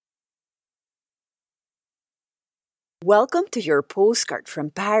Welcome to your postcard from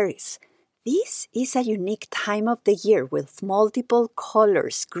Paris. This is a unique time of the year with multiple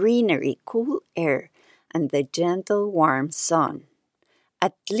colors, greenery, cool air, and the gentle warm sun.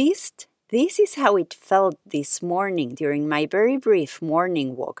 At least, this is how it felt this morning during my very brief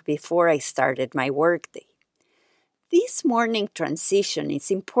morning walk before I started my workday. This morning transition is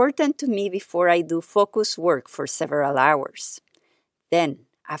important to me before I do focus work for several hours. Then,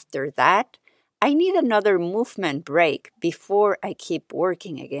 after that, I need another movement break before I keep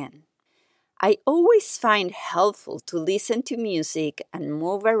working again. I always find helpful to listen to music and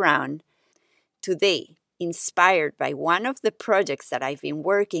move around. Today, inspired by one of the projects that I've been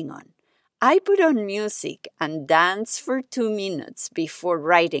working on, I put on music and danced for 2 minutes before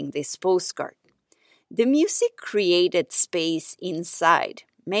writing this postcard. The music created space inside,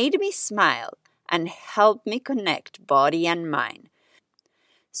 made me smile, and helped me connect body and mind.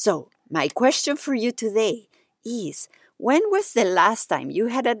 So, my question for you today is, when was the last time you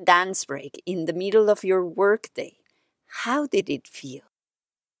had a dance break in the middle of your workday? How did it feel?